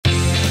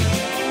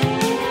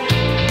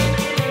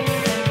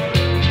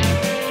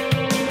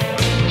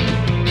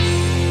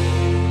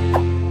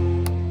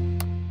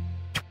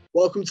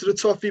Welcome to the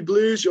Toffee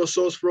Blues, your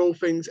source for all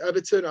things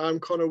Everton. I'm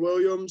Connor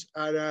Williams,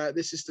 and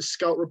this is the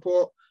Scout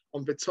Report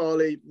on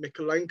Vitaliy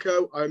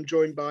Mykolenko. I'm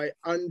joined by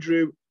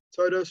Andrew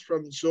Todos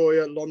from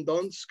Zorya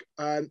Londonsk.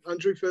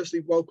 Andrew,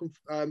 firstly, welcome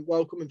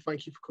and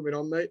thank you for coming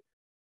on, mate.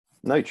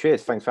 No,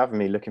 cheers. Thanks for having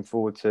me. Looking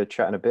forward to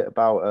chatting a bit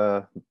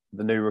about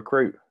the new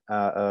recruit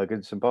at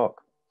Goodison Park.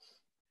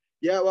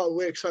 Yeah, well,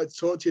 we're excited to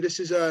talk to you.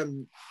 This is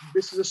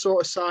a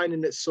sort of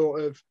signing that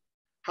sort of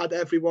had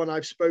everyone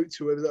I've spoke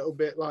to a little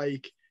bit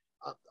like,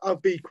 I'll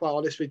be quite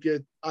honest with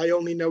you, I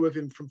only know of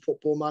him from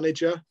Football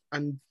Manager,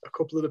 and a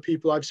couple of the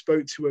people I've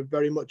spoke to are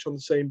very much on the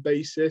same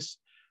basis.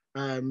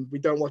 We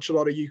don't watch a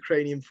lot of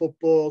Ukrainian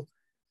football.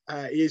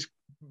 He is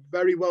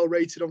very well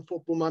rated on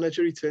Football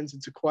Manager. He turns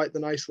into quite the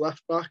nice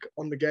left back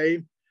on the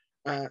game.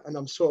 And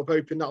I'm sort of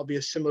hoping that'll be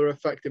a similar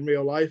effect in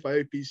real life. I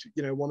hope he's,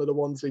 one of the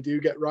ones they do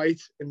get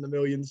right in the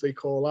millions they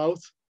call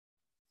out.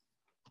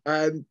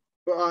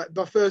 But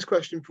my first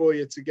question for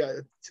you to get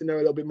to know a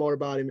little bit more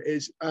about him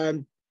is,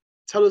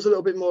 tell us a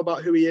little bit more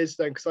about who he is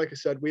then, because like I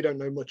said, we don't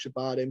know much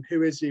about him.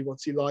 Who is he?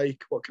 What's he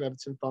like? What can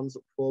Everton fans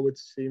look forward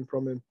to seeing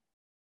from him?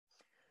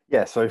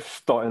 Yeah, so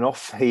starting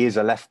off, he is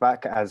a left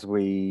back, as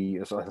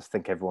I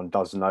think everyone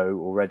does know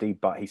already,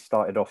 but he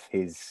started off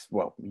his,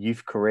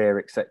 youth career,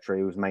 etc.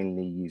 He was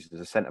mainly used as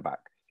a centre-back.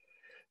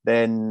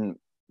 Then,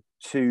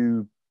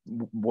 to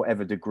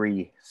whatever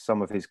degree,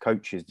 some of his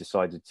coaches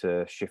decided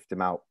to shift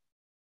him out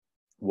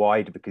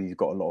wide because he's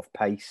got a lot of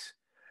pace,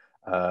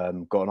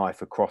 got an eye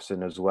for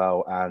crossing as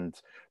well, and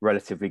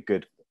relatively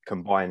good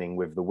combining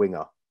with the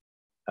winger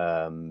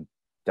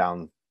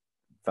down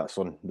that's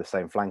on the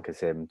same flank as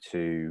him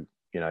to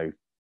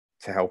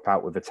help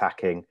out with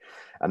attacking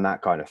and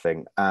that kind of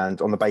thing.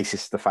 And on the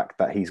basis of the fact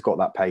that he's got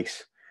that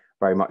pace,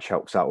 very much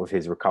helps out with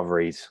his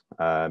recoveries,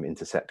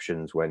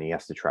 interceptions when he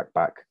has to track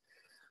back,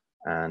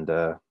 and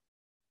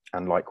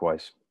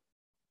likewise.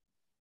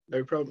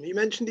 No problem. You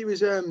mentioned he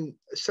was a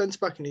centre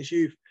back in his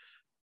youth.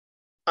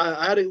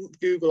 I had a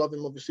Google of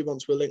him, obviously,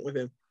 once we're linked with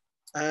him.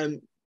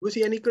 Was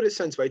he any good at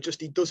centre back?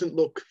 Just he doesn't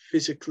look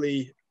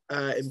physically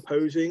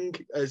imposing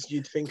as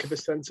you'd think of a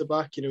centre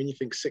back. When you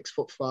think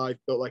 6'5",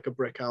 built like a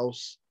brick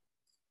house.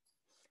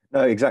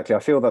 No, exactly. I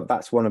feel that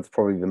that's one of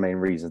probably the main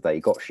reasons that he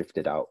got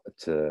shifted out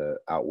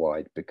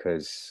wide,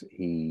 because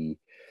he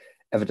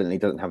evidently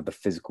doesn't have the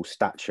physical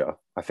stature.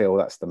 I feel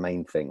that's the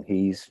main thing.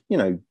 He's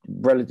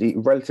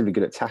relatively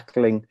good at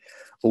tackling,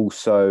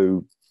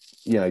 also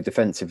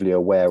defensively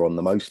aware on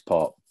the most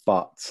part.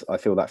 But I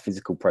feel that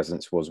physical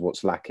presence was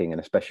what's lacking,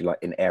 and especially like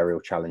in aerial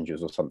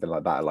challenges or something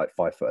like that, like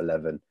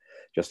 5'11",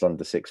 just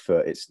under 6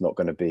 foot, it's not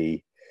going to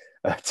be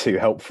too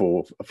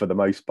helpful for the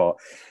most part.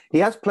 He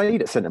has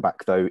played at centre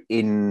back though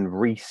in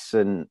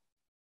recent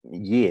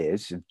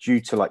years due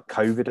to like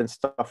COVID and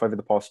stuff. Over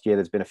the past year,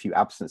 there's been a few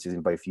absences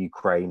in both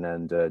Ukraine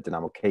and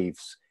Dynamo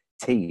Kyiv's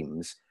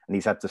teams, and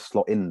he's had to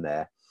slot in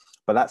there.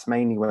 But that's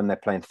mainly when they're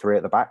playing three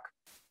at the back.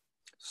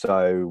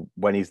 So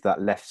when he's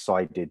that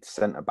left-sided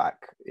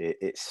centre-back,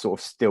 it sort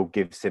of still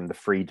gives him the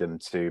freedom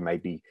to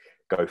maybe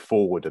go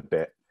forward a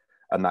bit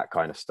and that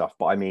kind of stuff.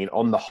 But I mean,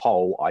 on the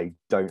whole, I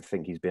don't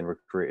think he's been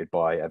recruited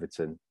by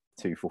Everton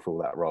to fulfil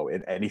that role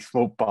in any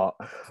small part.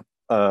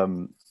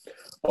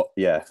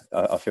 Yeah,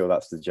 I feel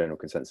that's the general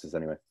consensus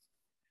anyway.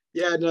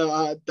 Yeah,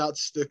 no,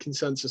 that's the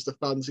consensus the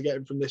fans are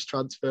getting from this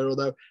transfer.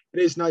 Although it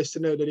is nice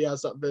to know that he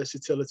has that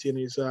versatility in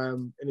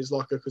his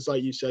locker, because,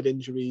 like you said,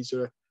 injuries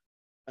are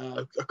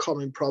a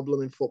common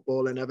problem in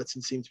football, and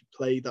Everton seem to be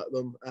plagued at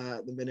them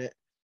at the minute.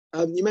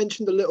 You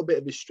mentioned a little bit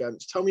of his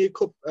strengths. Tell me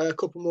a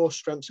couple more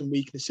strengths and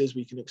weaknesses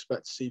we can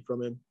expect to see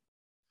from him.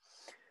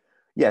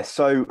 Yeah,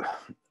 so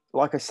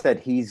like I said,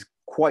 he's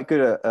quite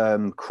good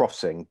at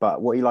crossing,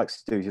 but what he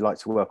likes to do is he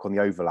likes to work on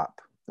the overlap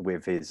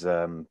with his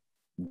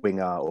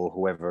winger or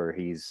whoever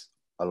he's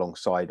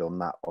alongside on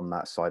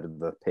that side of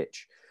the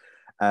pitch.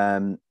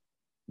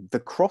 The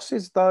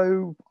crosses,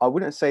 though, I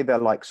wouldn't say they're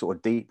like sort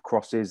of deep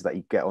crosses that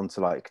you get onto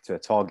like to a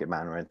target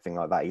man or anything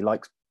like that. He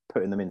likes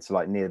putting them into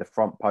like near the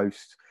front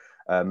post,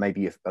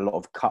 maybe a lot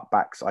of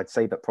cutbacks. I'd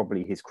say that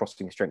probably his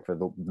crossing strength are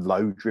the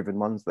low-driven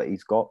ones that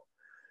he's got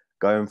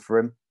going for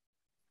him.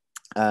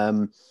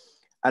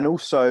 And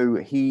also,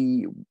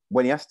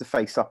 when he has to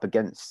face up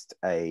against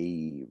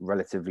a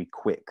relatively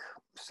quick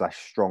 /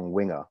 strong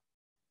winger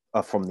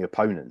from the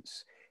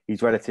opponents,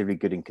 he's relatively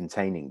good in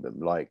containing them.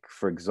 Like,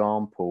 for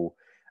example,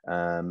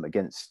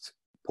 against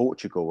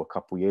Portugal a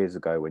couple of years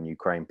ago when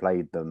Ukraine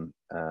played them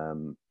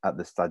at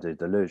the Stade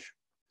de Liège,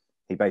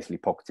 he basically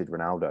pocketed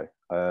Ronaldo.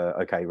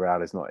 Okay,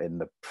 Ronaldo's not in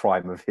the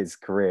prime of his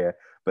career,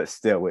 but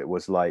still, it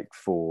was like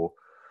for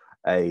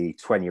a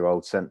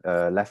 20-year-old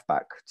left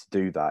back to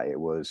do that, it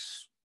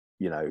was,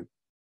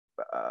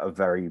 a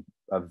very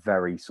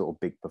sort of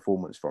big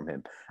performance from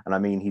him. And I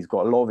mean, he's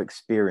got a lot of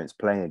experience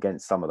playing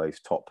against some of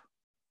those top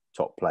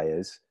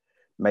players.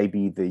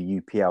 Maybe the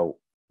UPL,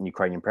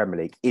 Ukrainian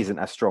Premier League, isn't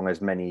as strong as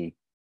many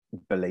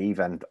believe,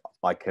 and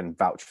I can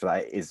vouch for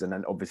that it isn't.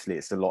 And obviously,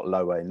 it's a lot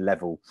lower in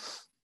level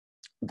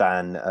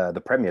than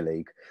the Premier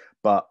League.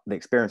 But the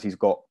experience he's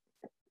got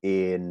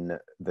in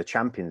the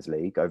Champions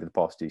League over the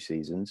past 2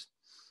 seasons,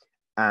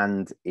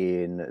 and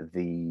in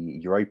the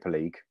Europa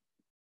League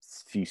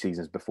a few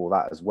seasons before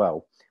that as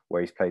well,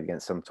 where he's played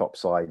against some top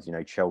sides, you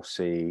know,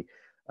 Chelsea,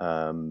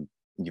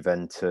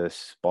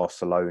 Juventus,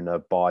 Barcelona,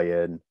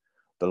 Bayern,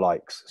 the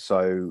likes.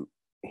 So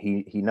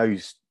he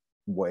knows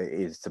what it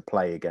is to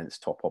play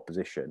against top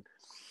opposition.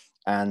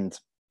 And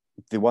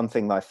the one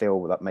thing that I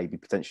feel that may be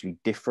potentially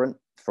different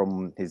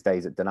from his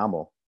days at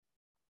Dynamo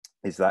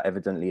is that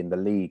evidently in the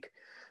league,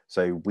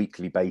 so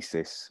weekly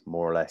basis,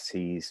 more or less,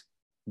 he's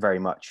very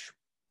much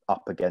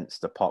up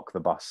against a park the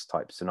bus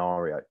type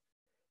scenario,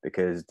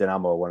 because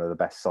Dynamo are one of the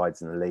best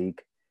sides in the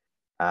league.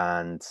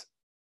 And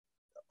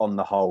on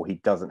the whole, he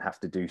doesn't have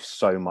to do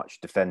so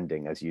much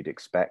defending as you'd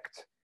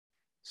expect.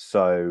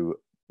 So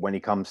when he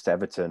comes to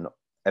Everton,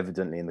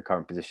 evidently in the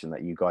current position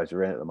that you guys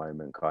are in at the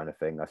moment, kind of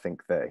thing, I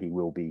think that he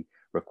will be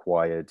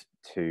required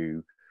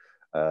to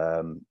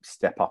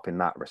step up in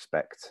that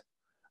respect,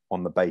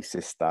 on the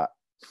basis that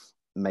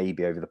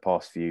maybe over the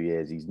past few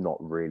years he's not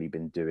really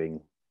been doing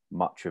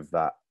much of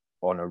that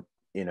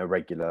in a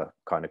regular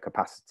kind of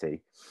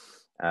capacity,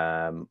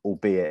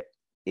 albeit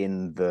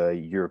in the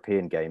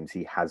European games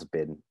he has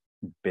been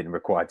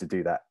required to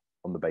do that,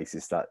 on the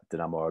basis that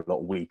Dynamo are a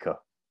lot weaker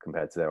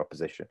compared to their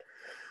opposition.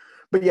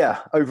 But yeah,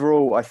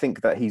 overall, I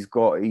think that he's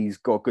got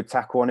a good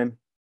tackle on him,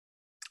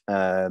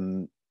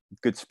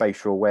 good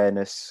spatial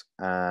awareness,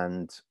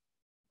 and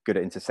good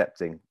at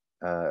intercepting,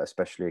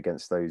 especially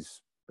against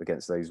those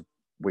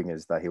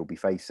wingers that he'll be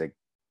facing.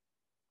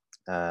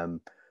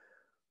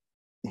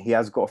 He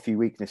has got a few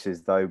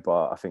weaknesses though,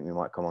 but I think we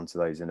might come on to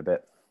those in a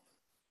bit.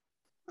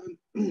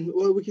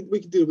 Well, we can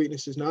do the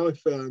weaknesses now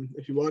if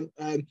you want.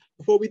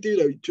 Before we do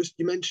though, just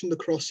you mentioned the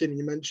crossing, and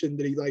you mentioned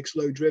that he likes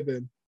low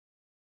driven.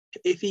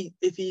 If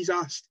he's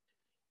asked,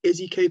 is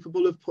he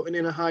capable of putting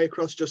in a higher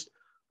cross? Just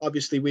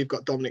obviously we've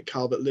got Dominic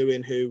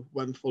Calvert-Lewin, who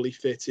when fully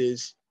fit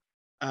is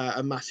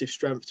a massive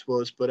strength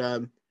to us, but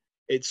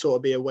it'd sort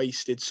of be a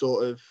wasted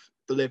sort of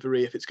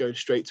delivery if it's going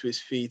straight to his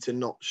feet and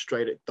not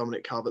straight at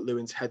Dominic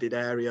Calvert-Lewin's headed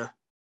area.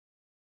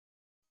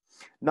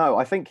 No,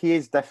 I think he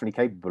is definitely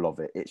capable of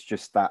it. It's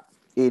just that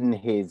in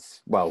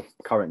his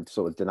current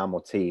sort of Dynamo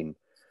team,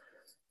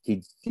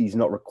 he's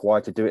not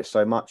required to do it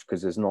so much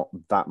because there's not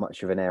that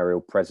much of an aerial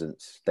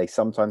presence. They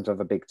sometimes have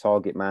a big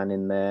target man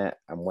in there,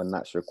 and when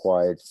that's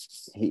required,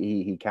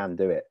 he can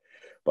do it.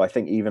 But I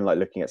think even like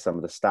looking at some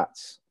of the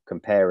stats,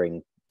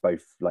 comparing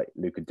both like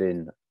Luka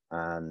Din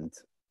and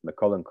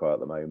Mykolenko at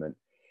the moment,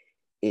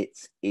 it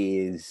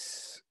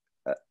is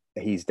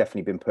he's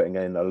definitely been putting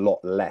in a lot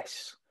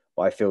less.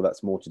 But I feel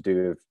that's more to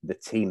do with the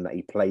team that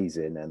he plays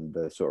in and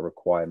the sort of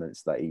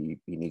requirements that he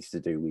needs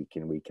to do week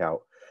in, week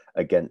out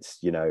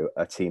against, you know,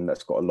 a team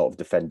that's got a lot of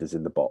defenders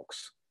in the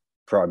box,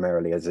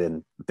 primarily as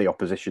in the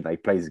opposition that he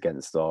plays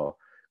against are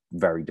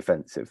very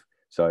defensive.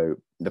 So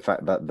the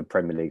fact that the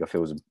Premier League, I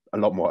feel, is a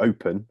lot more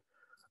open,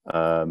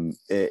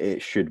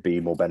 it should be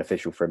more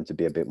beneficial for him to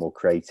be a bit more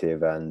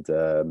creative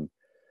and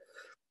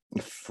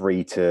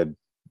free to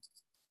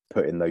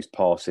put in those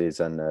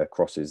passes and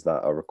crosses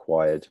that are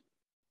required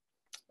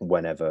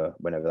whenever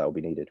that will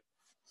be needed.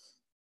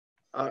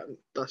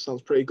 That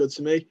sounds pretty good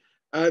to me.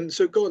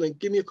 So go on and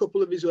give me a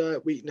couple of his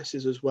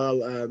weaknesses as well,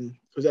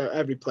 because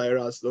every player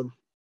has them.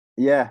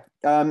 Yeah.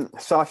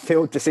 So I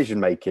feel decision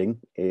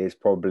making is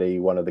probably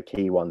one of the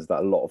key ones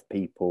that a lot of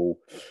people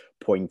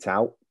point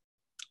out.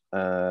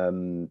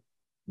 Over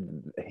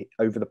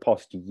the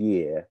past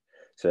year,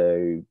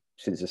 so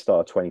since the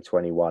start of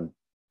 2021,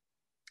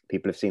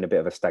 people have seen a bit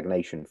of a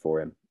stagnation for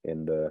him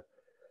in the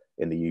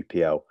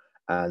UPL.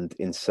 And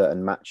in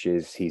certain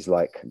matches, he's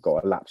like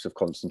got a lapse of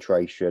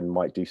concentration,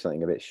 might do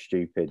something a bit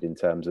stupid in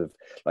terms of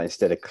like,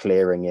 instead of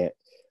clearing it,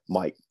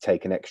 might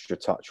take an extra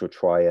touch or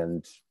try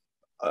and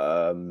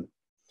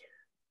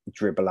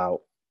dribble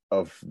out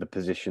of the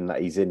position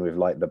that he's in with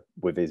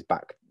his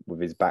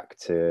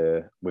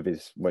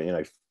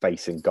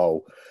facing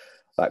goal,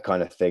 that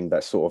kind of thing.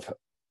 That sort of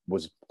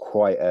was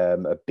quite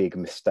a big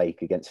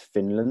mistake against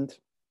Finland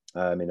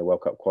in a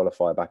World Cup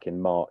qualifier back in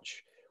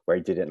March, where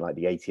he did it in like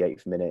the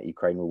 88th minute.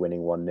 Ukraine were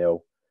winning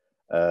 1-0.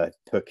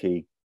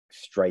 Pukki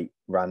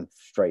ran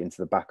straight into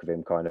the back of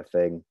him, kind of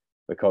thing.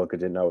 Mykolenko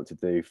didn't know what to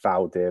do,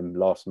 fouled him,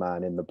 last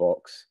man in the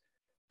box,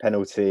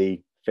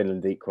 penalty,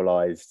 Finland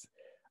equalised,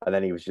 and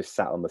then he was just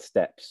sat on the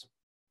steps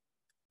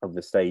of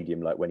the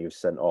stadium, like when he was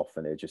sent off,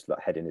 and it just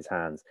like head in his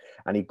hands.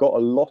 And he got a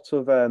lot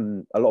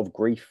of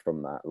grief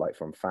from that, like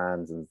from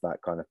fans and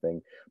that kind of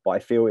thing. But I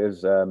feel it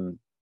was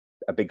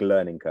a big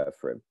learning curve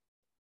for him.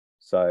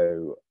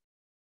 So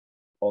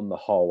on the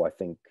whole, I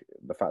think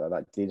the fact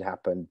that did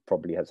happen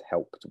probably has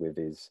helped with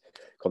his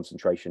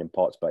concentration in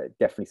parts, but it's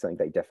definitely something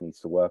that he definitely needs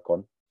to work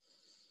on.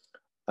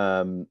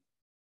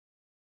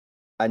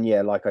 And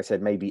yeah, like I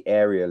said, maybe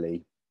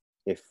aerially,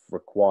 if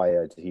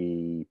required,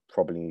 he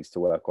probably needs to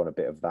work on a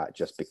bit of that,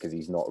 just because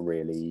he's not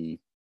really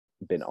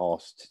been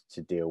asked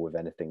to deal with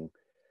anything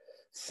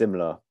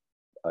similar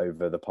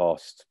over the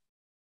past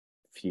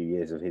few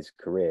years of his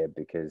career,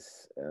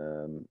 because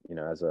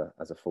as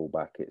a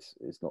fullback,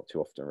 it's not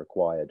too often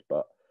required.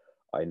 But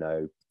I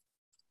know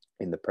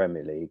in the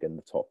Premier League and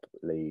the top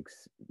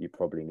leagues, you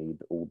probably need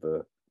all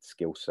the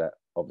skill set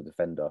of a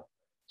defender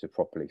to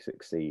properly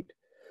succeed.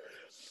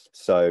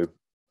 So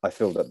I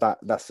feel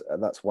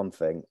that's one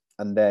thing.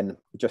 And then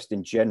just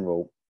in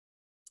general,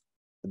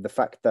 the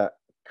fact that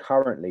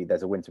currently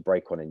there's a winter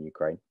break on in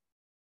Ukraine,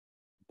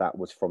 that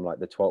was from like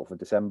the 12th of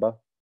December.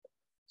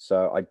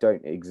 So I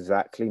don't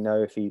exactly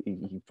know if he's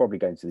probably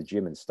going to the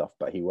gym and stuff,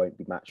 but he won't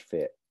be match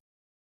fit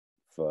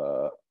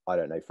for, I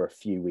don't know, for a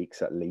few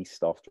weeks at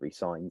least after he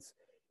signs,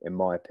 in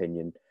my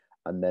opinion.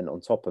 And then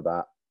on top of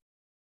that,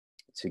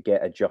 to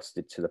get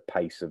adjusted to the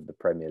pace of the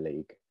Premier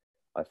League,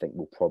 I think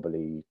will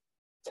probably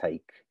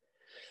take,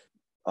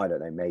 I don't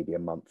know, maybe a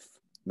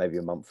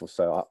month or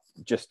so.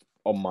 Just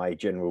on my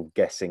general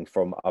guessing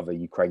from other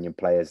Ukrainian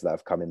players that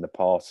have come in the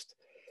past,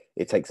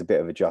 it takes a bit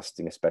of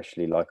adjusting,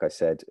 especially, like I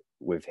said,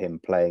 with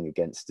him playing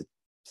against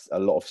a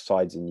lot of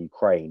sides in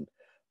Ukraine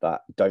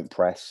that don't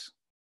press,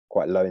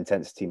 quite low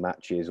intensity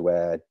matches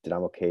where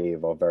Dynamo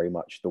Kyiv are very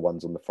much the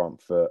ones on the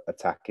front foot,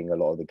 attacking a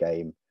lot of the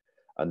game.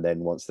 And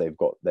then once they've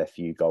got their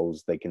few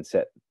goals, they can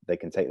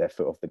take their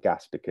foot off the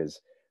gas because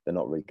they're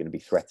not really going to be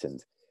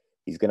threatened.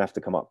 He's going to have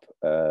to come up,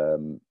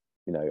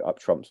 up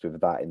trumps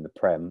with that in the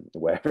Prem,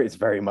 where it's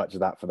very much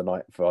that for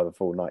the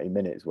full 90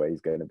 minutes, where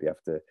he's going to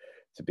have to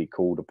be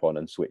called upon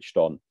and switched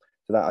on.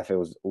 So that I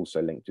feel is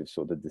also linked with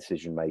sort of the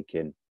decision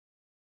making,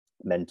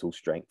 mental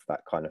strength,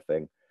 that kind of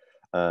thing.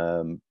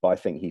 But I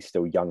think he's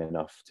still young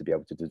enough to be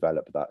able to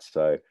develop that.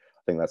 So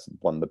I think that's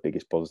one of the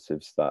biggest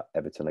positives that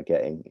Everton are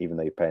getting, even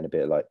though you're paying a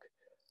bit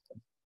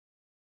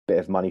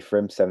of money for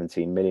him.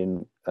 17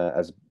 million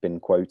has been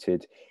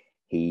quoted.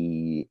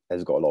 He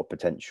has got a lot of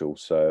potential.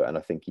 So, and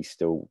I think he's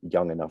still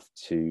young enough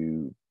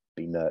to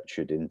be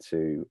nurtured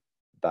into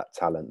that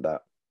talent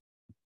that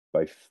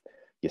both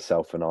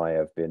yourself and I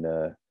have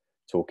been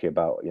talking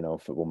about,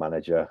 Football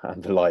Manager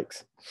and the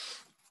likes.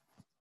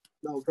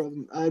 No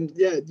problem.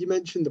 Yeah, you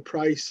mentioned the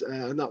price,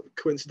 and that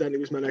coincidentally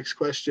was my next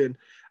question.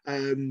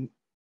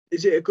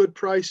 Is it a good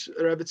price?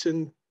 Are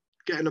Everton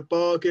getting a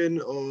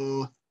bargain,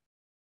 or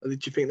do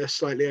you think they're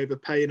slightly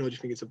overpaying, or do you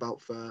think it's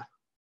about fair?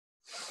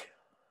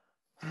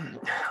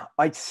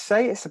 I'd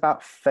say it's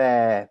about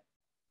fair,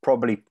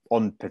 probably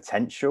on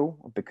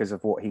potential because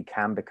of what he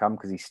can become,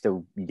 because he's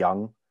still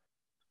young.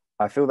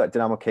 I feel that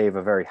Dynamo Kyiv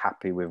are very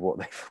happy with what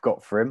they've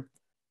got for him,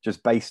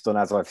 just based on,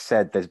 as I've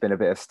said, there's been a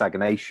bit of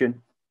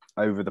stagnation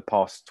over the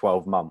past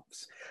 12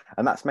 months.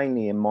 And that's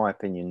mainly, in my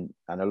opinion,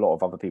 and a lot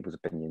of other people's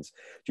opinions,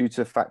 due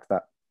to the fact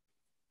that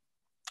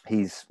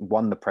he's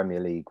won the Premier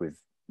League with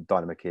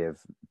Dynamo Kyiv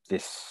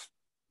this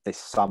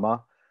summer.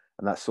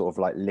 And that sort of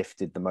like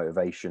lifted the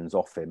motivations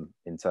off him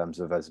in terms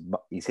of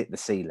he's hit the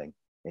ceiling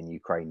in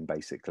Ukraine,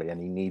 basically,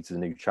 and he needs a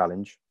new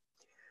challenge.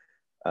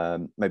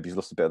 Maybe he's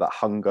lost a bit of that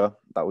hunger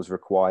that was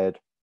required.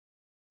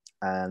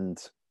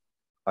 And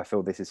I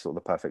feel this is sort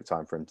of the perfect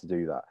time for him to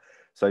do that.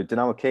 So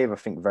Dynamo Kyiv, I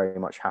think, very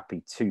much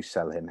happy to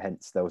sell him.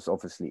 Hence, there was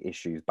obviously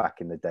issues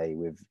back in the day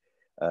with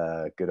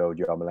good old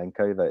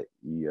Yarmolenko that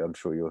I'm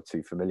sure you're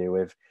too familiar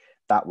with.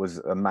 That was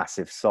a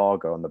massive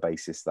saga on the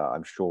basis that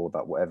I'm sure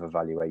that whatever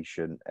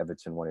valuation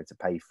Everton wanted to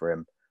pay for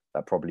him,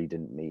 that probably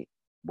didn't meet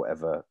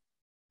whatever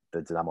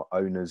the Dynamo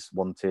owners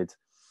wanted.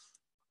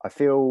 I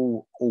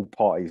feel all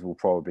parties will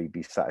probably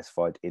be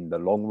satisfied in the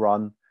long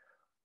run.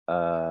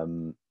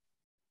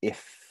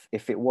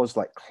 If it was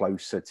like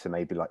closer to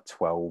maybe like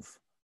 12,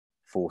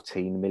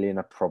 14 million,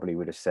 I probably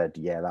would have said,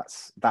 yeah,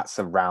 that's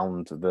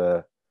around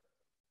the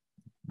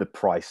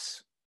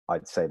price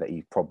I'd say that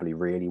he's probably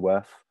really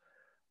worth.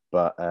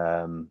 But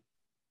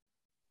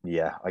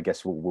yeah, I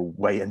guess we'll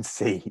wait and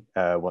see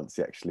once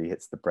he actually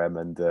hits the Prem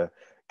and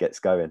gets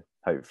going.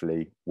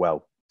 Hopefully,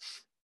 well.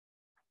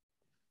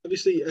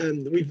 Obviously,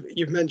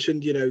 you've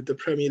mentioned the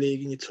Premier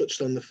League, and you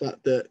touched on the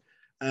fact that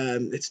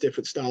it's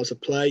different styles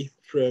of play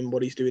from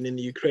what he's doing in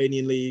the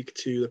Ukrainian league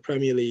to the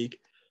Premier League.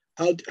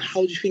 How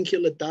do you think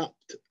he'll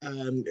adapt?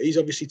 He's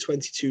obviously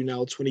 22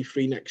 now,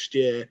 23 next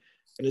year,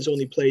 and has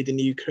only played in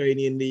the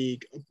Ukrainian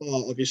league,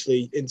 apart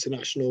obviously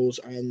internationals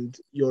and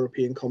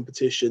European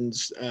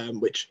competitions,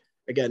 which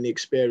again the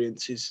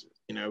experience is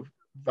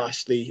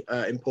vastly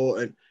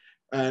important.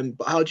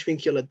 But how do you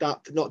think he'll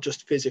adapt, not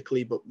just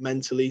physically but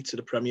mentally, to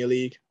the Premier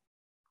League?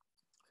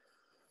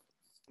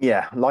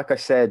 Yeah, like I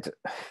said,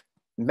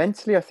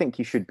 mentally I think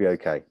he should be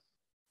okay.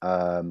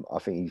 I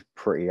think he's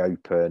pretty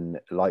open.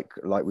 Like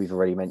we've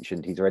already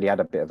mentioned, he's already had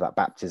a bit of that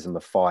baptism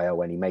of fire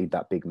when he made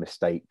that big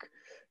mistake,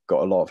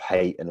 got a lot of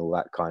hate and all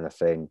that kind of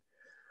thing.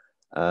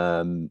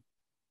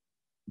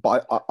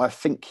 But I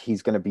think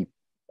he's going to be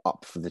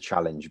up for the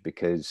challenge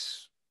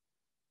because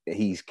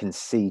he can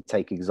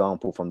take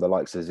example from the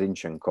likes of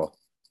Zinchenko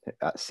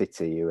at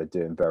City, who are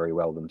doing very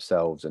well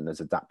themselves and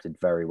has adapted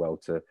very well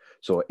to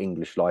sort of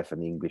English life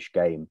and the English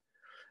game.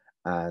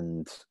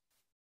 And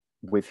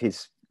with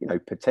his,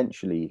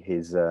 potentially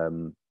his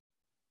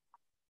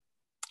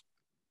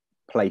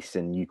place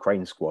in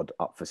Ukraine squad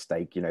up for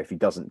stake, if he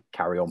doesn't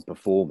carry on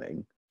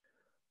performing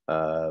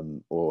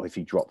or if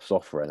he drops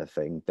off or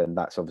anything, then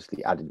that's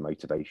obviously added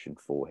motivation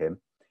for him.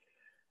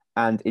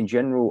 And in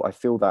general, I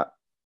feel that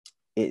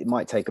it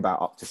might take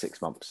about up to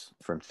 6 months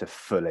for him to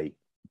fully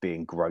be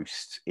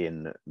engrossed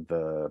in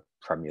the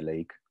Premier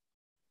League.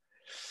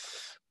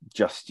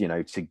 Just,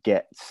 to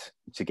get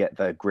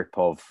the grip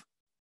of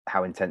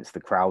how intense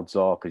the crowds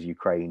are, because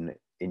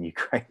in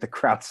Ukraine the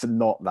crowds are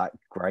not that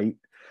great.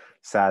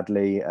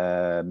 Sadly,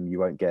 you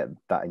won't get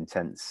that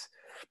intense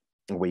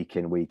week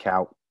in, week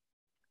out.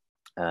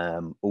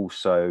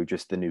 Also,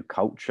 just the new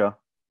culture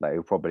that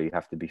he'll probably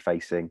have to be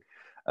facing.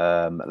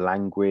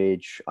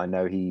 Language. I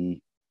know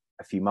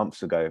a few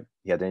months ago,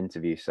 he had an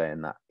interview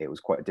saying that it was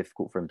quite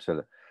difficult for him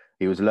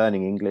he was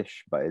learning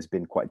English, but it's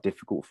been quite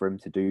difficult for him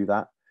to do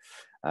that.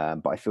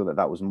 But I feel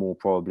that was more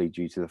probably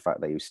due to the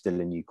fact that he was still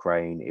in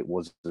Ukraine. It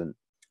wasn't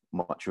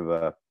much of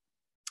a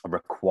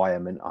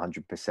requirement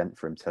 100%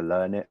 for him to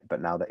learn it.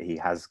 But now that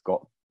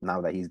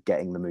he's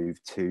getting the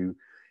move to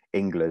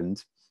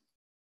England,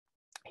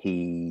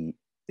 he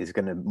is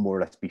going to more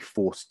or less be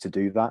forced to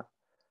do that.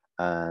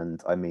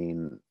 And I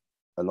mean,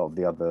 a lot of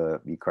the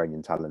other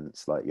Ukrainian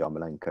talents like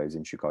Yarmolenko,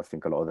 Zinchenko, I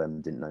think a lot of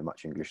them didn't know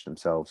much English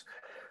themselves,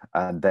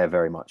 and they're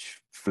very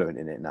much fluent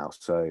in it now.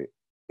 So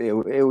it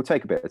will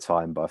take a bit of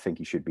time, but I think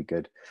he should be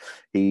good.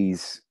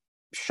 He's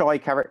shy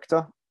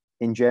character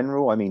in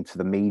general. I mean, to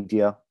the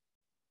media,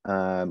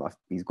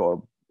 he's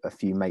got a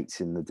few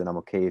mates in the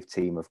Dynamo Kiev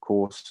team, of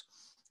course.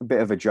 A bit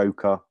of a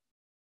joker,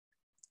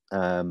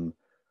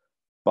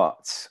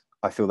 but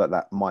I feel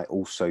that might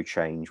also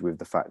change with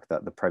the fact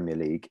that the Premier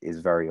League is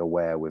very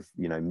aware with,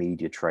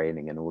 media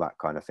training and all that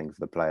kind of thing for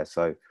the player.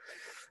 So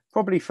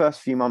probably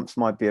first few months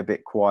might be a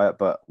bit quiet,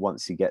 but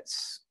once he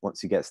gets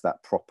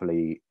that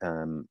properly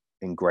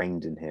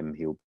ingrained in him,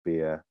 he'll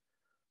be a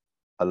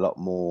lot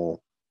more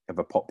of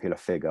a popular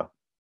figure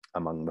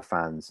among the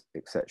fans,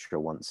 etc.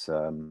 Once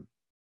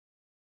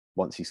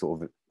he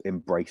sort of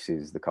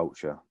embraces the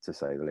culture, to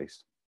say the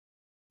least.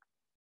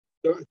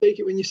 So I take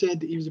it when you said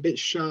that he was a bit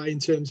shy in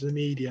terms of the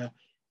media,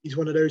 he's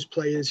one of those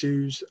players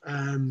who's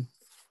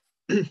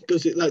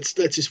does it let's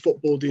his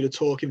football do the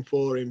talking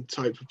for him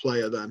type of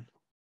player then.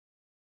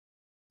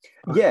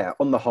 Yeah,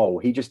 on the whole,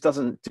 he just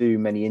doesn't do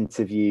many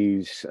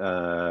interviews.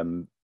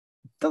 When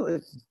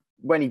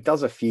he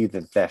does a few,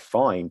 they're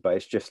fine, but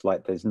it's just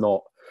like there's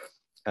not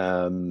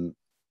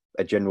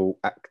a general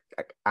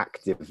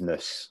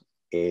activeness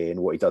in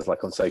what he does,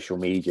 like on social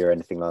media or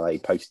anything like that. He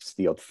posts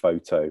the odd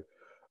photo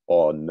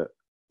on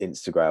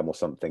Instagram or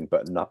something,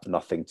 but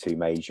nothing too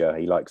major.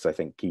 He likes, I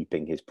think,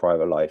 keeping his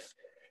private life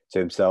to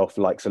himself.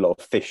 Likes a lot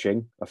of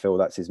fishing. I feel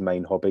that's his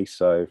main hobby.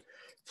 So if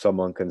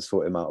someone can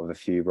sort him out with a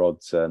few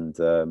rods and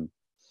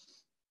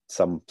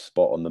some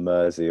spot on the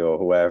Mersey or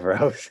whoever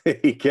else,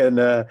 he can.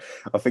 I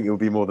think he'll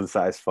be more than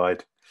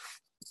satisfied.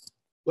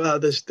 Well,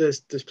 there's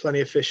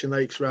plenty of fishing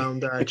lakes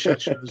around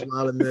Cheshire as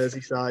well, and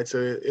Merseyside,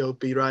 so he'll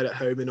be right at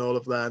home in all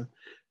of them.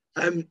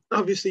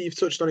 Obviously, you've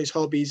touched on his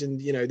hobbies, and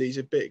he's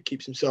a bit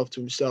keeps himself to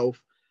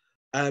himself.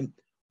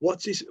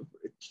 What's his?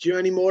 Do you know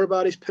any more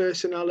about his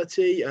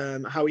personality?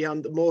 How he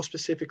more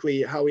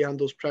specifically how he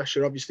handles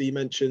pressure? Obviously, you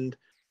mentioned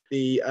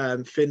the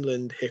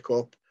Finland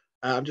hiccup.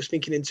 I'm just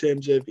thinking in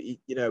terms of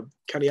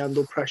can he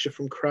handle pressure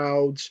from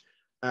crowds?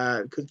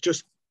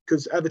 Because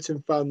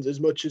Everton fans, as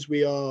much as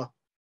we are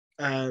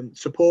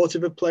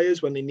supportive of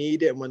players when they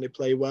need it and when they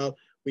play well,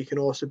 we can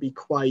also be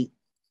quite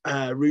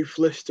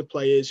ruthless to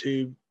players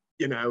who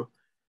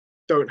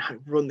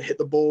don't hit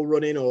the ball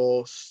running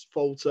or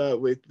falter.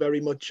 With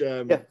very much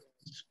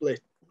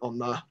split on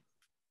that.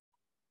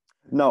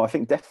 No, I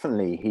think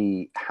definitely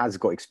he has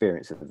got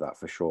experience of that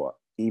for sure.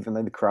 Even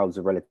though the crowds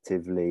are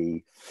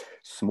relatively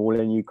small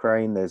in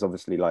Ukraine, there's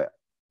obviously like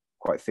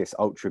quite fierce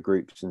ultra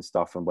groups and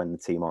stuff. And when the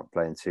team aren't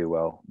playing too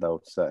well,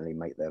 they'll certainly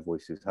make their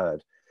voices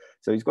heard.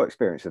 So he's got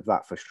experience of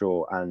that for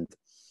sure. And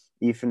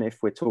even if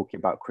we're talking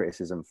about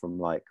criticism from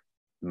like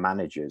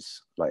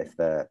managers, like if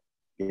they're,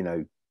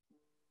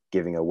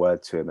 giving a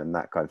word to him and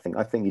that kind of thing,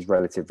 I think he's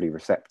relatively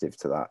receptive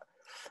to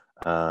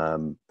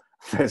that.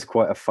 There's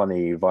quite a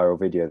funny viral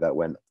video that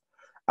went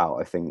out,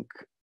 I think,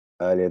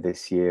 earlier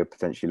this year,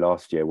 potentially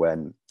last year,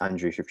 when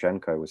Andriy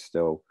Shevchenko was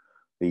still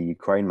the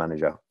Ukraine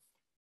manager.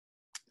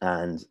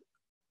 And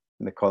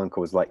Mykolenko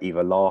was like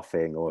either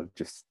laughing or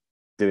just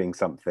doing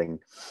something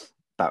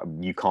that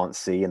you can't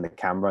see in the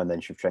camera. And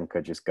then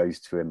Shevchenko just goes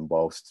to him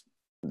whilst,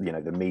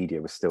 the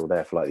media was still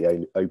there for like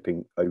the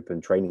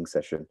open training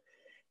session.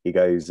 He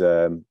goes,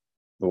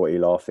 what are you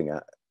laughing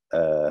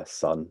at,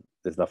 son?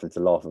 There's nothing to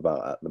laugh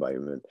about at the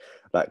moment,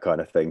 that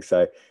kind of thing.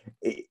 So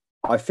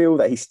I feel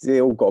that he's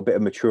still got a bit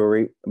of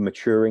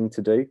maturing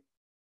to do.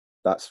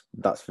 That's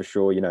for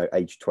sure.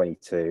 Age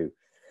 22,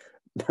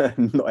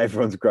 not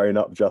everyone's grown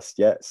up just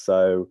yet.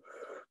 So,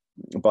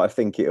 but I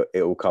think it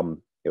will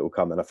come. It will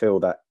come, and I feel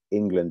that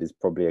England is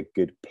probably a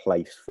good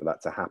place for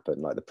that to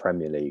happen, like the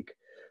Premier League,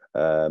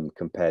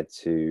 compared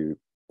to,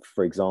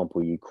 for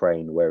example,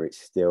 Ukraine, where it's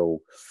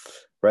still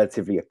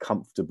relatively a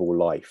comfortable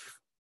life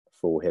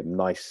for him.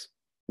 Nice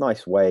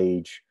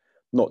wage,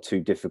 not too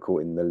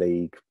difficult in the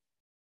league.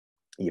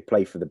 You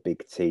play for the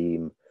big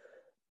team.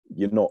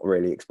 You're not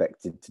really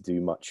expected to do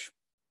much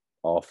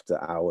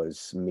after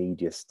hours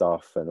media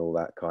stuff and all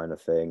that kind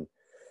of thing.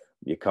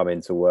 You come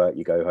into work,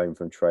 you go home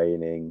from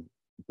training,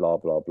 blah,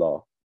 blah,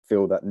 blah.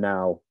 Feel that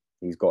now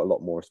he's got a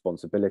lot more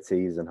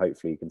responsibilities and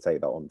hopefully you can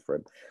take that on for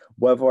him.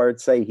 Whether I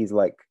would say he's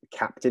like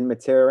captain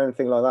material or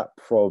anything like that,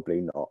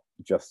 probably not,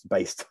 just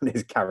based on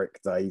his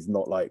character. He's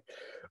not like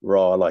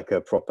like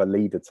a proper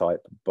leader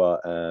type,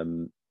 but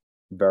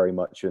very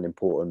much an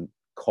important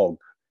cog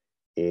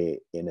in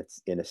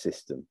a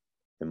system,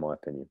 in my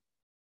opinion.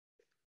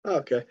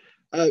 Okay.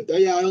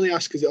 Yeah, I only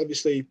ask because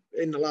obviously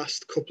in the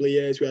last couple of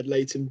years we had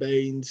Leighton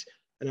Baines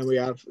and then we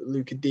have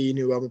Luca Dean,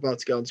 who I'm about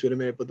to go into in a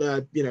minute. But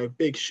they're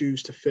big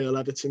shoes to fill.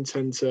 Everton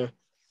tend to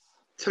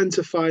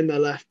find their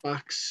left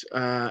backs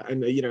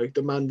and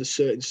demand a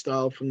certain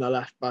style from their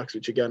left backs,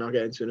 which again I'll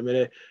get into in a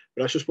minute.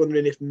 But I was just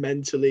wondering if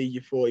mentally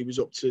you thought he was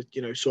up to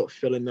sort of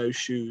filling those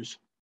shoes.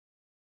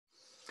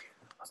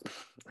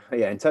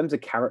 Yeah, in terms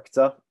of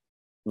character,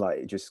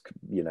 like just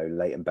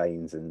Leighton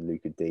Baines and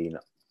Luca Dean,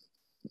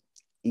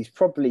 he's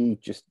probably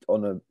just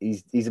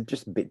he's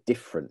just a bit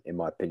different in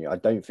my opinion. I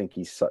don't think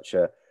he's such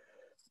a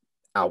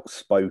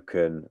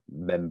outspoken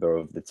member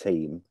of the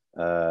team,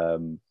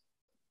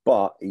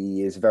 but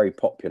he is very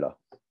popular,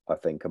 I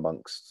think,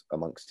 amongst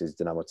his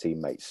Dynamo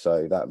teammates.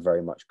 So that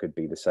very much could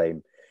be the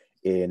same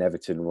in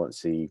Everton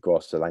once he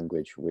grasps the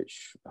language,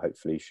 which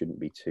hopefully shouldn't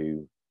be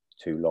too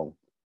long.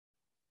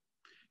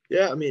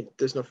 Yeah, I mean,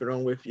 there's nothing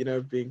wrong with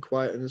being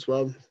quiet as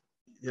well.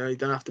 You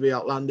don't have to be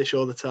outlandish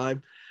all the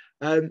time.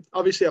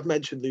 Obviously, I've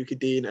mentioned Luca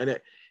Dean, and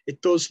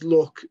it does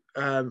look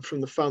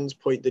from the fans'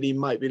 point that he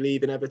might be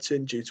leaving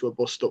Everton due to a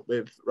bust up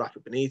with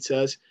Rafa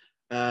Benitez.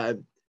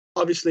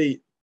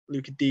 Obviously,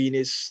 Luca Dean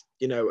is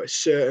a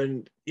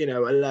certain a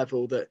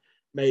level that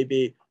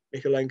maybe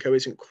Mykolenko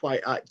isn't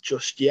quite at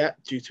just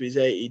yet due to his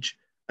age.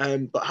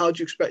 But how do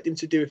you expect him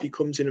to do if he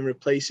comes in and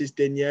replaces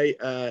Digne?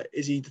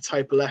 Is he the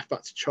type of left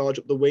back to charge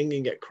up the wing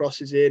and get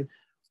crosses in?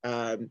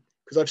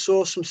 Because I've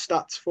saw some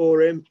stats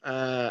for him.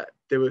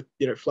 They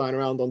were flying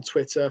around on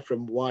Twitter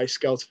from Y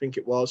Scout, I think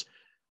it was,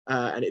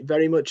 and it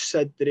very much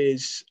said that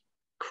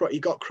he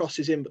got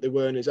crosses in, but they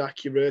weren't as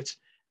accurate,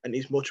 and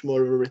he's much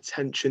more of a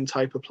retention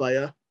type of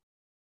player.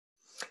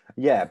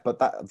 Yeah, but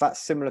that's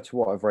similar to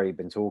what I've already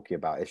been talking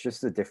about. It's just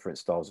the different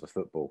styles of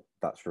football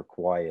that's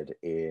required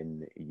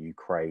in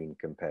Ukraine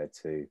compared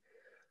to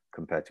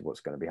what's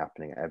going to be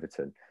happening at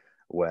Everton,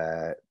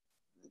 where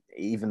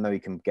even though he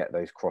can get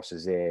those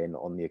crosses in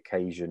on the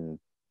occasion,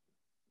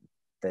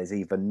 there's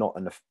not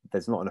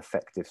an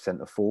effective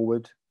centre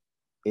forward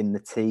in the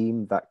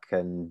team that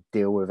can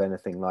deal with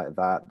anything like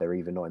that. They're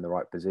either not in the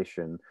right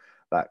position,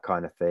 that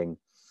kind of thing.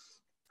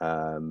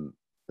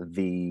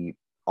 The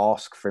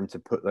ask for him to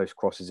put those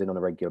crosses in on a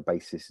regular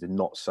basis is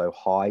not so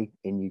high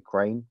in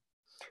Ukraine.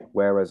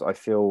 Whereas I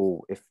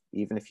feel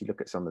even if you look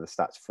at some of the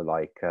stats for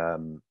like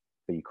the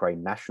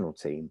Ukraine national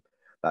team,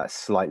 that's a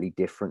slightly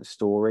different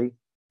story,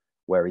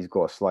 where he's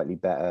got a slightly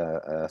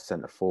better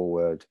centre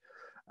forward,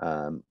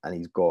 and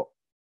he's got.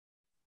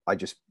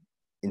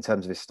 In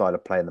terms of his style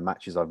of play and the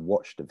matches I've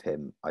watched of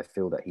him, I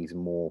feel that he's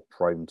more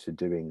prone to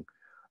doing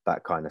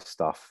that kind of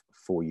stuff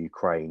for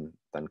Ukraine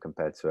than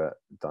compared to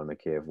Dynamo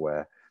Kiev,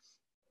 where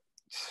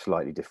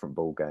slightly different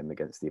ball game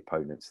against the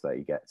opponents that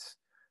he gets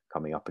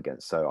coming up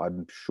against. So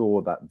I'm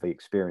sure that the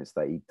experience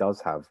that he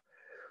does have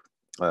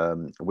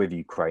with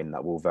Ukraine,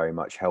 that will very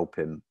much help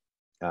him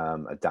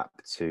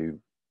adapt to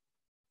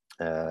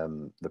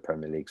the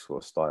Premier League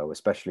sort of style,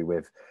 especially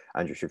with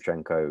Andriy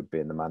Shevchenko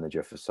being the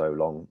manager for so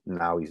long.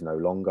 Now he's no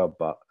longer,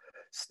 but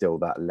still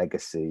that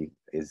legacy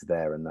is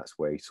there, and that's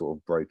where he sort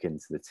of broke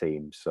into the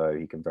team. So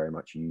he can very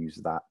much use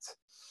that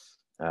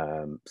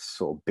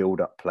sort of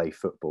build-up play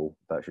football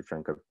that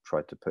Shevchenko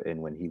tried to put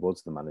in when he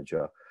was the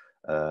manager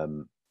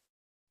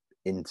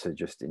into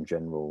just in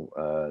general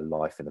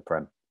life in the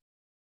Prem.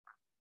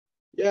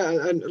 Yeah,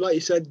 and like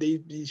you said,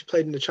 he's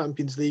played in the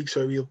Champions League,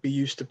 so he'll be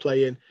used to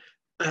playing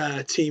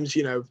teams,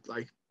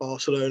 like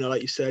Barcelona,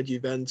 like you said,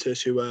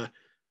 Juventus, who are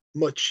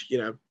much,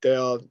 they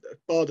are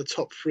bar the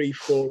top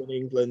 3-4 in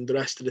England. The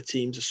rest of the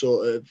teams are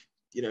sort of,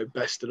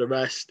 best of the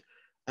rest.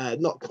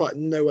 Not quite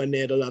nowhere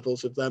near the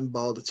levels of them,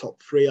 bar the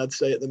top 3, I'd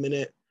say at the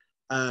minute.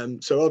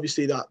 So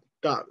obviously that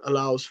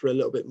allows for a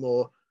little bit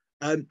more.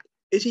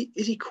 Is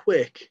he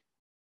quick?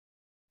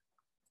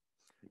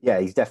 Yeah,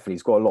 he's got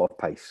a lot of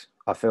pace.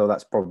 I feel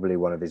that's probably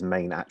one of his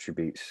main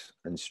attributes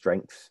and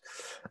strengths.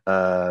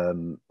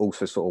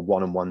 Also, sort of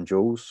one-on-one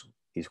duels.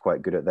 He's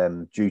quite good at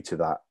them due to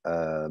that.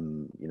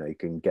 He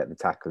can get the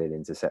tackling,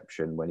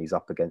 interception when he's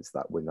up against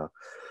that winger.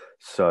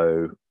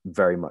 So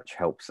very much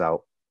helps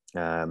out.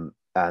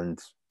 And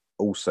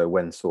also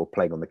when sort of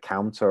playing on the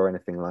counter or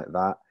anything like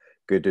that,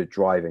 good at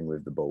driving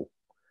with the ball.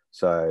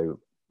 So,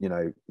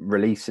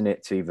 releasing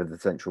it to either the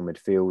central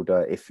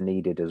midfielder if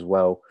needed as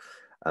well.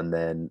 And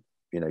then,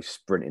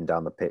 sprinting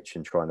down the pitch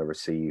and trying to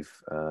receive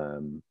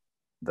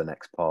the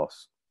next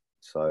pass.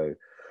 So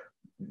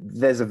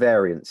there's a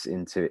variance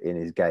in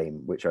his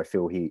game, which I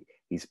feel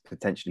he's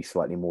potentially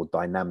slightly more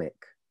dynamic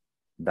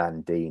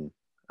than Dean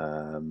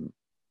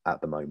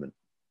at the moment.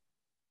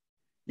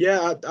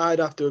 Yeah, I'd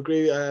have to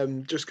agree.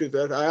 Just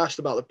because I asked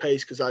about the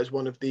pace, because that was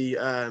one of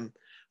the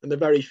and the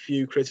very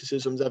few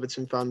criticisms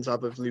Everton fans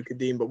have of Luca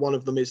Dean, but one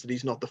of them is that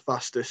he's not the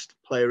fastest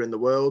player in the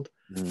world.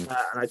 And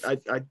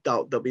I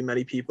doubt there'll be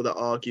many people that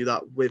argue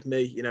that with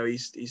me. You know,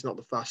 he's not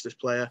the fastest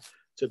player.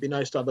 So it'd be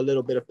nice to have a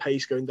little bit of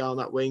pace going down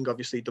that wing.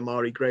 Obviously,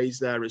 Damari Gray's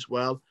there as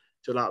well.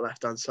 So that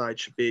left-hand side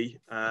should be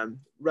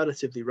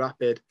relatively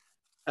rapid.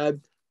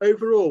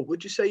 Overall,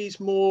 would you say he's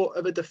more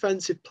of a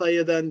defensive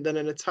player than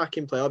an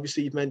attacking player?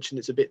 Obviously, you've mentioned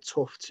it's a bit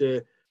tough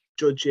to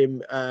judge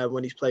him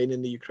when he's playing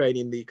in the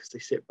Ukrainian league because they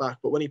sit back.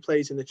 But when he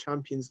plays in the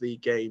Champions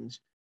League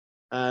games,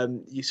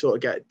 you sort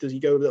of get, does he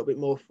go a little bit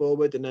more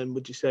forward? And then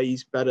would you say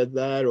he's better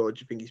there, or do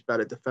you think he's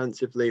better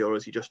defensively, or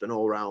is he just an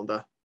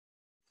all-rounder?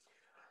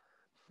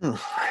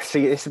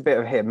 See, it's a bit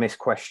of a hit and miss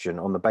question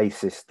on the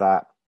basis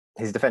that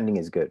his defending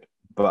is good.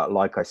 But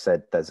like I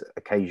said, there's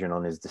occasion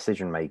on his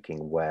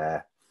decision-making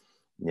where,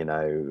 you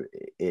know,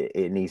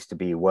 it needs to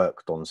be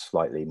worked on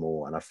slightly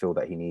more. And I feel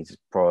that he needs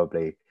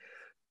probably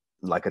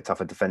like a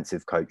tougher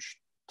defensive coach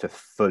to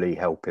fully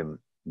help him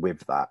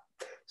with that.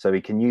 So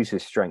he can use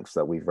his strengths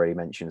that we've already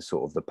mentioned,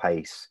 sort of the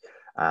pace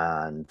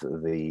and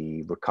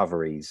the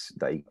recoveries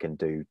that he can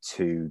do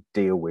to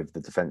deal with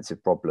the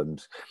defensive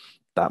problems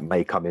that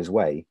may come his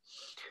way.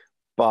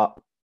 But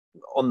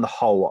on the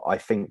whole, I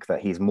think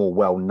that he's more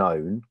well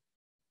known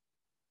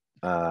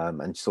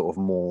and sort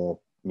of more,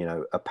 you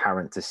know,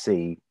 apparent to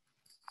see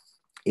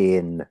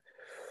in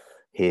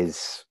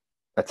his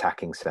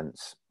attacking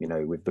sense, you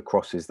know, with the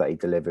crosses that he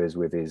delivers,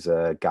 with his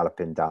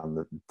galloping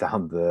down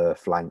the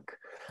flank,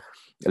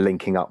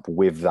 linking up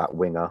with that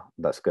winger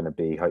that's going to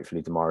be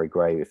hopefully Damari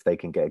Gray. If they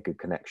can get a good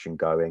connection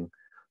going,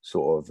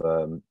 sort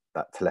of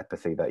that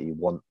telepathy that you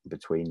want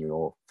between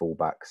your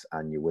fullbacks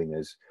and your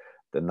wingers,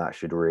 then that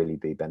should really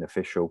be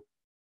beneficial.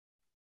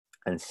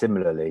 And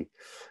similarly,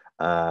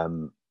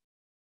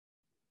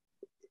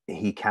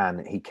 he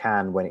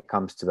can when it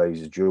comes to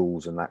those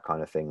duels and that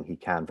kind of thing, he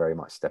can very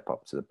much step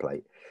up to the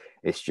plate.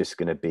 It's just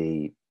going to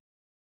be,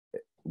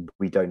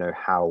 we don't know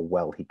how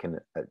well he can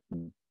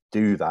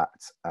do that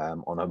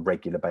on a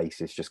regular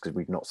basis, just because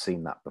we've not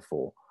seen that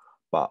before.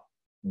 But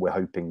we're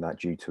hoping that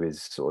due to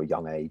his sort of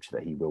young age,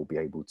 that he will be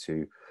able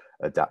to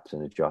adapt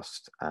and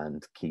adjust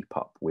and keep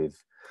up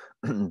with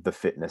the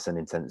fitness and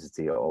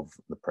intensity of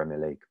the Premier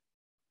League.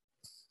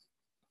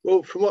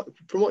 Well, from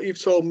what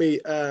you've told me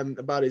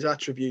about his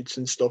attributes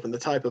and stuff and the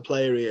type of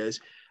player he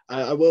is,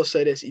 I will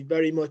say this: he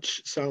very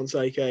much sounds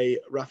like a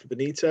Rafa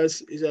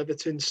Benitez, is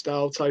Everton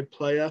style type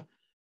player,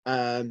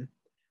 and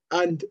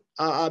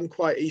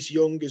he's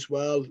young as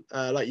well.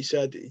 Like you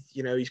said,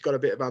 you know, he's got a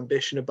bit of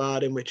ambition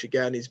about him, which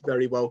again is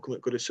very welcome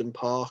at Goodison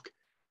Park.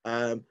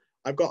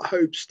 I've got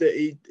hopes that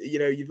he, you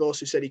know, you've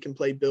also said he can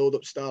play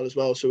build-up style as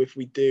well. So if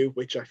we do,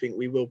 which I think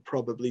we will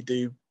probably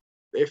do,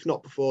 if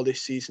not before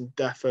this season,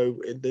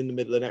 defo in the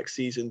middle of next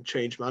season,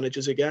 change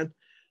managers again.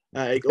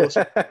 It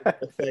also,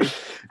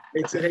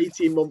 it's an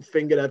 18-month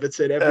thing at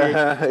Everton.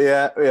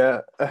 Yeah.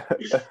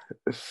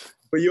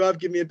 But you have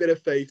given me a bit of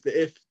faith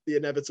that if the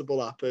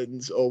inevitable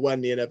happens, or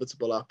when the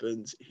inevitable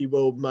happens, he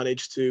will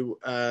manage to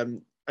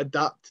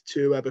adapt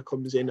to whoever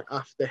comes in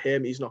after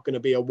him. He's not going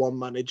to be a one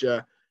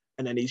manager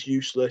and then he's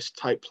useless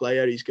type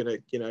player. He's going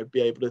to, you know,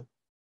 be able to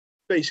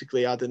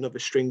basically add another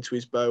string to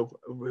his bow,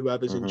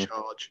 whoever's in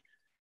charge.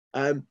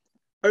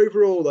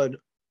 Overall, then,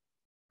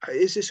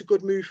 is this a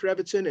good move for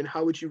Everton, and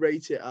how would you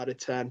rate it out of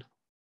 10?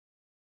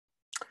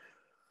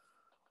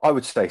 I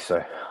would say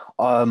so.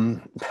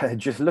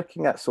 Just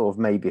looking at sort of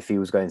maybe if he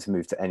was going to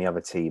move to any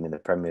other team in the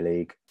Premier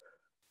League,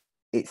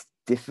 it's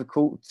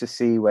difficult to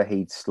see where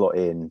he'd slot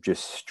in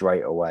just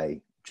straight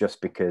away,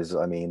 just because,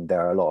 I mean, there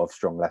are a lot of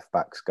strong left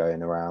backs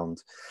going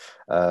around.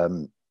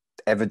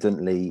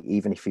 Evidently,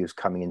 even if he was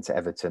coming into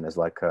Everton as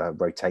like a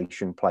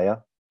rotation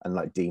player and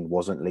like Dean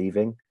wasn't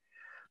leaving,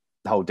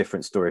 a whole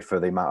different story for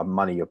the amount of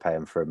money you're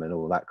paying for him and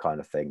all that kind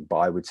of thing. But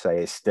I would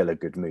say it's still a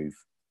good move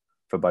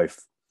for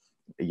both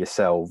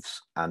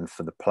yourselves and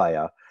for the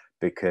player,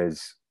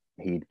 because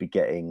he's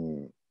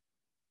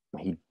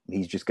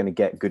just going to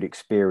get good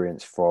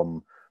experience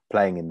from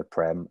playing in the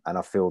Prem, and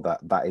I feel that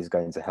that is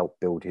going to help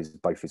build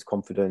both his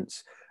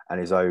confidence and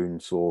his own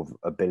sort of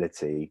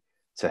ability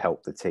to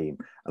help the team.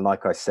 And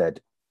like I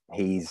said,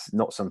 he's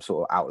not some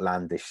sort of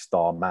outlandish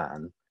star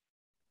man,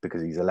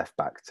 because he's a left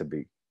back, to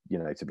be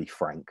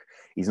frank.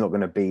 He's not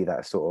going to be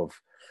that sort of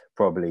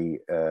probably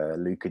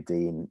Luca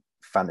Dean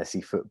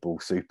fantasy football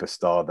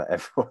superstar that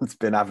everyone's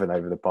been having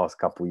over the past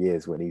couple of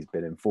years when he's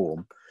been in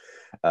form.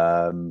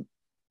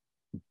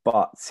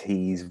 But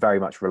he's very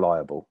much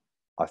reliable.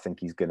 I think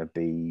he's going to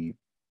be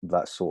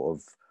that sort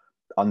of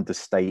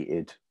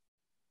understated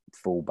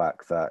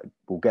fullback that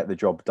will get the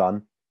job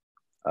done.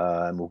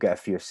 Will get a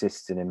few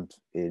assists in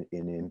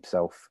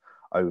himself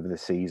over the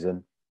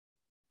season.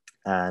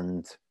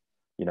 And,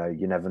 you know,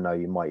 you never know,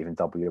 you might even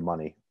double your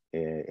money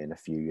in a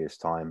few years'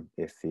 time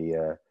if he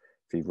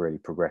really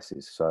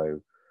progresses.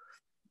 So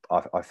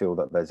I feel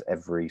that there's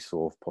every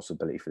sort of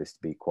possibility for this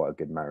to be quite a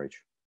good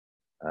marriage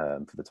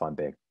for the time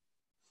being.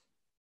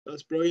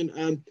 That's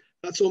brilliant.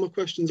 That's all my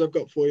questions I've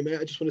got for you,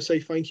 mate. I just want to say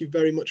thank you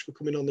very much for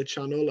coming on the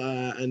channel.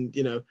 And,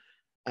 you know,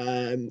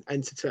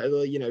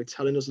 you know,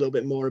 telling us a little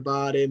bit more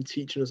about him,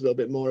 teaching us a little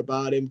bit more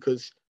about him,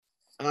 because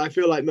I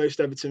feel like most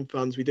Everton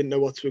fans, we didn't know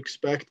what to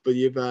expect, but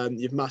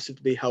you've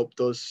massively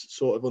helped us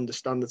sort of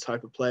understand the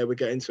type of player we're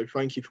getting. So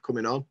thank you for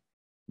coming on.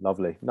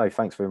 Lovely. No,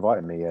 thanks for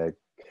inviting me.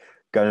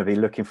 Going to be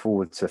looking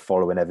forward to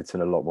following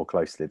Everton a lot more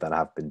closely than I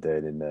have been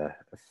doing in the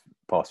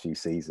past few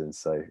seasons.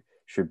 So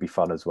should be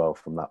fun as well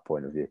from that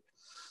point of view.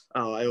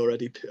 Oh, I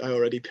already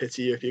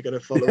pity you if you're going to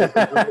follow it.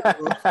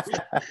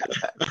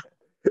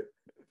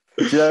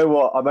 Do you know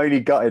what? I'm only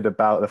gutted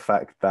about the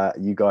fact that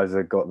you guys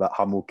have got that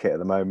Hummel kit at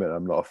the moment.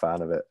 I'm not a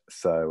fan of it.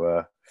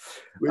 So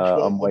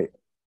I'm waiting.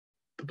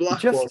 The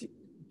black one.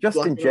 Just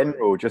black in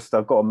general,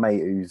 I've got a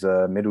mate who's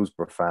a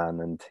Middlesbrough fan,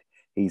 and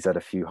he's had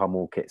a few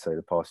Hummel kits over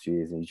the past few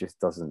years, and he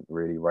just doesn't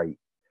really rate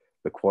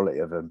the quality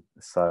of them.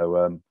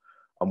 So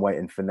I'm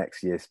waiting for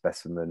next year's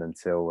specimen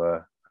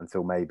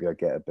until maybe I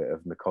get a bit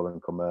of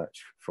Mykolenko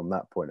merch from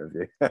that point of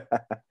view.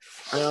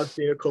 I have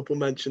seen a couple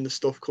mention the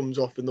stuff comes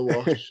off in the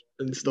wash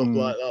and stuff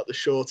like that. The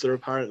shorts are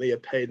apparently a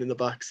pain in the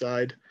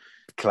backside.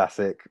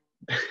 Classic.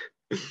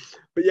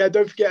 But yeah,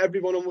 don't forget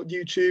everyone on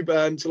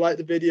YouTube to like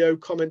the video,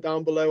 comment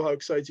down below how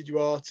excited you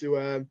are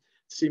to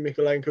see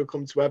Mykolenko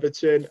come to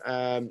Everton,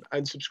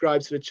 and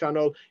subscribe to the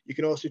channel. You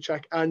can also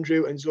check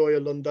Andrew and Zorya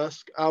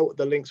Londonsk out.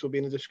 The links will be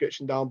in the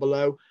description down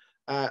below.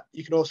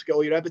 You can also get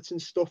all your Everton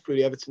stuff through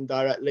the Everton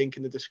Direct link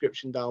in the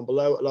description down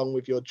below, along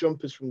with your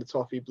jumpers from the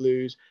Toffee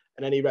Blues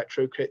and any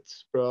retro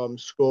kits from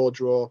Score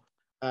Draw.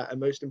 And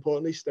most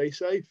importantly, stay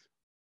safe.